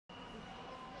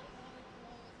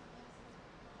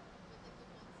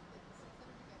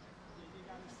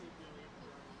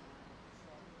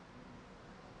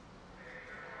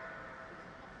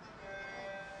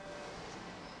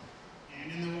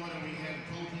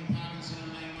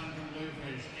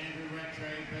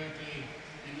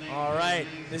All right,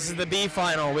 this is the B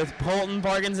final with Colton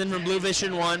Parkinson from Bluefish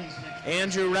in 1,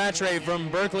 Andrew Rattray from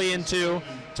Berkeley in 2,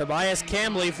 Tobias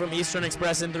Cambly from Eastern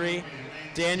Express in 3,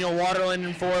 Daniel Waterland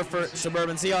in 4 for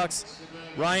Suburban Seahawks.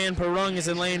 Ryan Perung is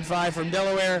in lane 5 from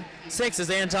Delaware. 6 is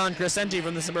Anton Crescenti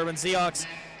from the Suburban Seahawks.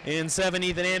 In 7,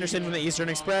 Ethan Anderson from the Eastern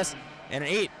Express. And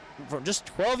 8, from just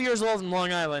 12 years old in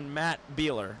Long Island, Matt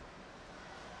Beeler.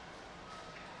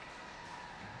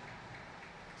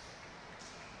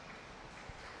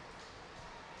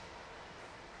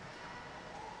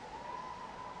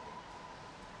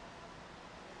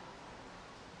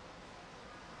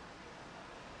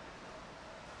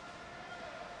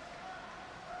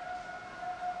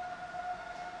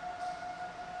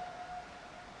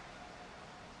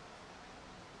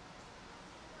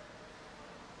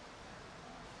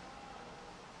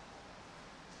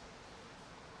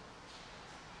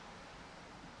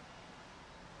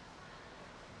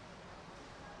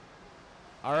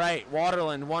 All right,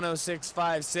 Waterland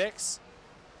 106.56.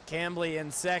 Cambly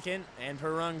in 2nd and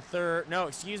Perung 3rd. No,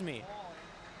 excuse me.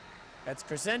 That's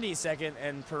Crescenti 2nd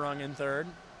and Perung in 3rd.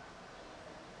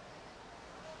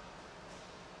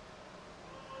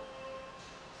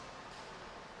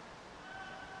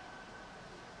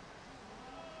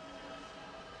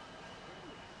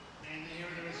 And here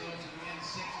are the results of men's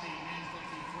 60, men's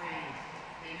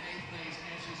 53. In 8th place,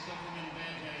 Ashley Stockman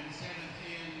Banter. In 7th,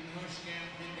 Ian Hushkamp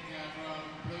Vindica from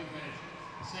Bluefish.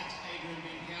 6th, Adrian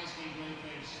Binkowski,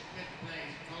 Bluefish. 5th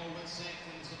place, Cole Whitsett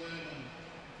from Suburban.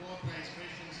 4th place,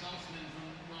 Christian Saltzman from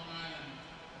Long Island.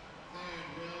 3rd,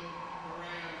 Will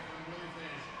Correa from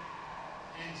Bluefish.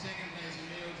 And 2nd place,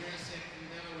 Emil Jurczyk from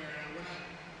Delaware. A winner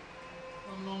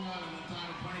from Long Island, the time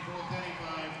of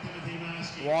 24:35, Timothy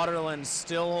Marsky. Waterland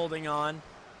still holding on.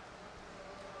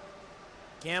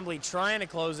 Cambly trying to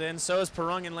close in. So is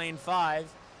Perung in lane 5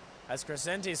 as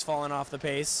Crescenti's fallen off the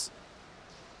pace.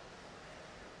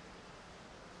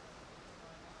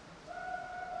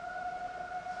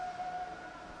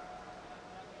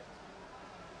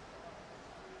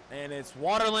 And it's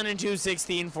Waterland in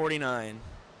 2:16.49.